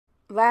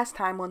Last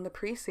time on the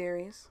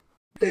pre-series.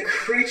 The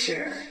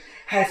creature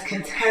has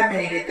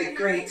contaminated the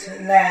great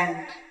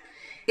land.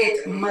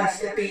 It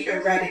must be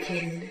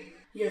eradicated.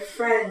 Your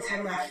friends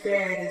have not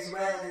fared as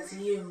well as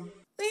you.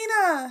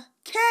 Leena,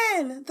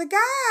 Ken, the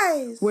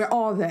guys. Where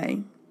are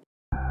they?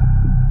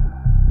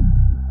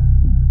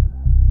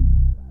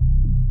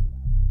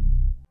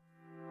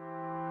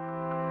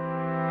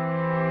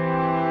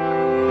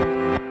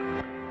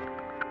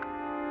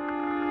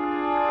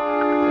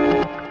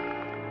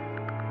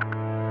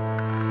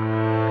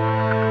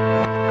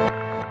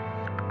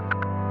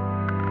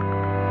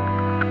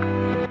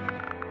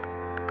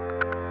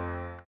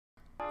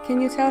 Can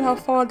you tell how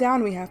far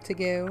down we have to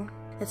go?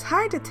 It's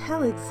hard to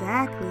tell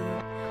exactly,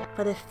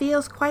 but it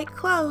feels quite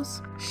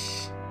close.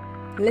 Shh.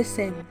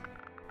 Listen.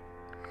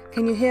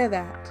 Can you hear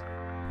that?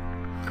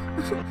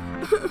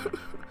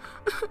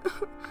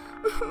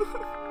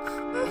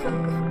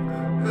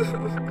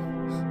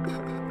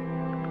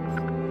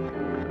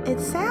 It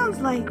sounds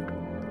like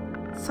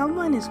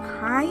someone is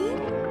crying.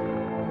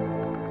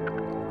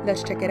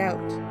 Let's check it out.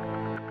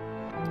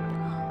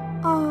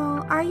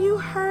 Oh, are you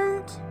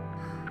hurt?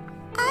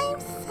 I'm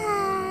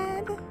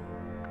sad.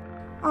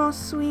 Oh,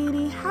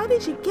 sweetie, how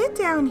did you get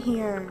down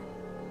here?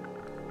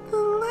 The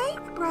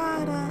light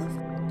brought us.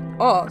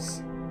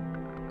 Us?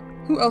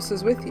 Who else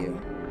is with you?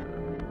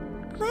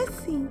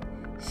 Lissy,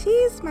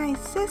 she's my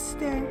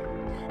sister.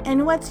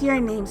 And what's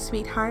your name,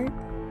 sweetheart?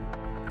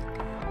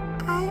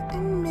 I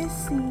am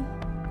Missy.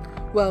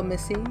 Well,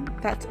 Missy,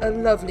 that's a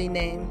lovely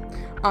name.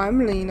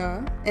 I'm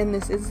Leena, and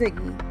this is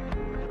Ziggy.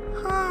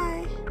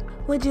 Hi.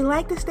 Would you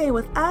like to stay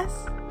with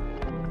us?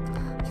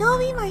 You'll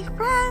be my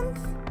friends.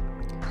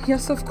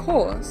 Yes, of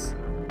course.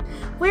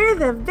 We're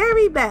the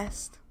very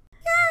best.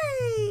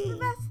 Yay!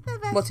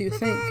 What do you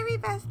think?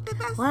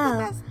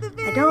 Well,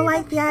 I don't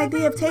like the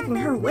idea of taking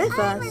her with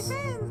us.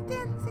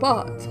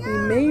 But we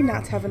may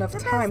not have enough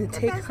time to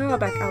take her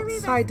back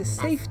outside to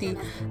safety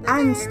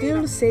and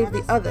still save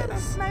the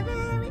others.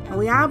 And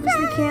we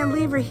obviously can't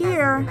leave her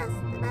here.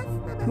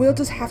 We'll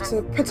just have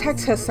to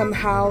protect her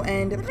somehow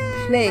and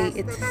play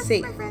it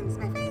safe.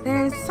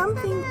 There's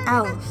something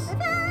else.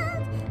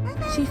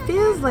 She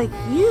feels like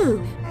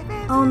you,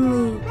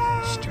 only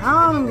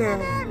stronger.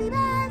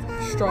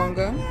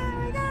 Stronger?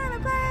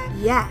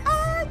 Yes,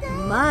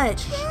 much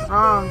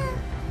stronger.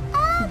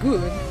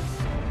 Good.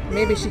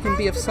 Maybe she can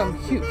be of some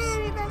use.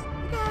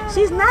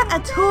 She's not a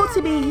tool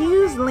to be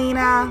used,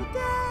 Leena.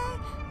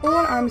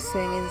 All I'm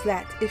saying is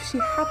that if she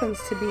happens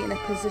to be in a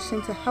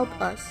position to help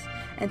us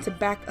and to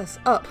back us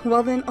up,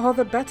 well then all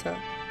the better.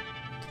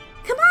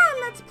 Come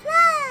on, let's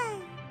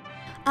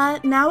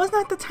play. Now is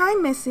not the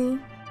time, Missy.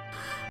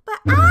 But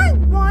I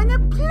wanna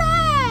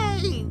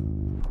play.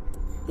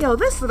 Yo,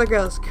 this little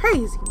girl's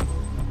crazy.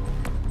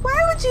 Why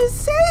would you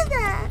say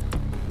that?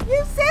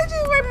 You said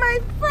you were my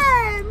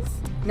friends.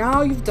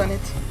 Now you've done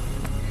it.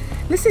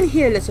 Listen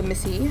here, little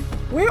Missy.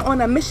 We're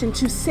on a mission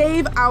to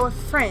save our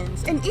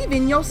friends and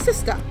even your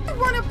sister. I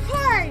wanna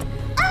play.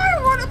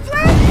 I wanna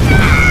play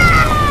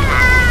now.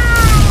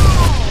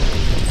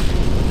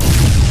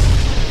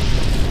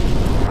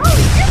 Oh,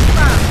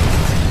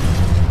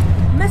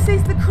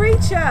 Missy's the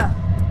creature.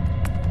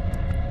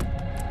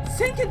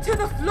 Sink into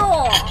the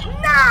floor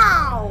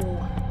now.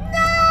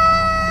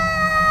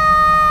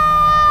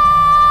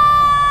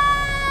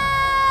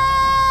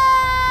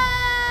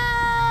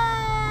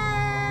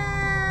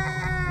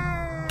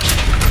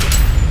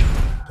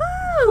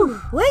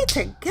 Way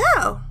to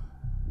go!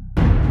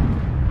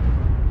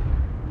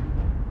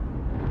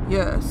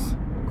 Yes,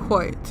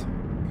 quite.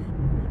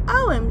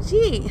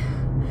 OMG!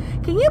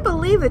 Can you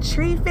believe the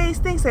tree face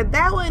thinks that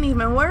that wouldn't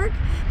even work?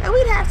 That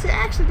we'd have to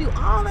actually do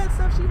all that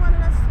stuff she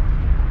wanted us to.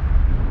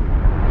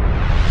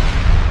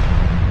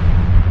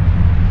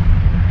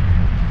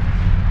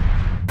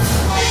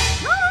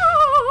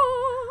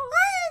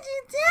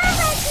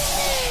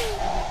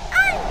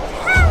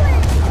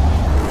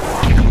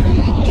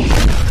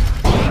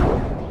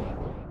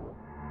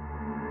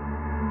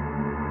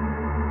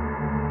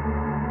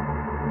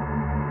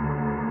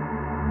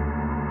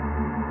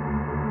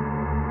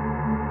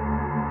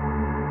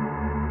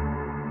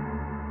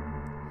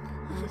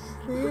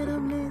 Little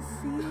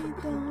Missy,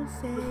 don't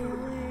say a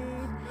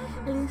word.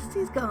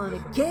 Lissy's gonna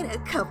get a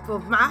couple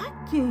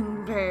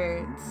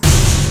mockingbirds.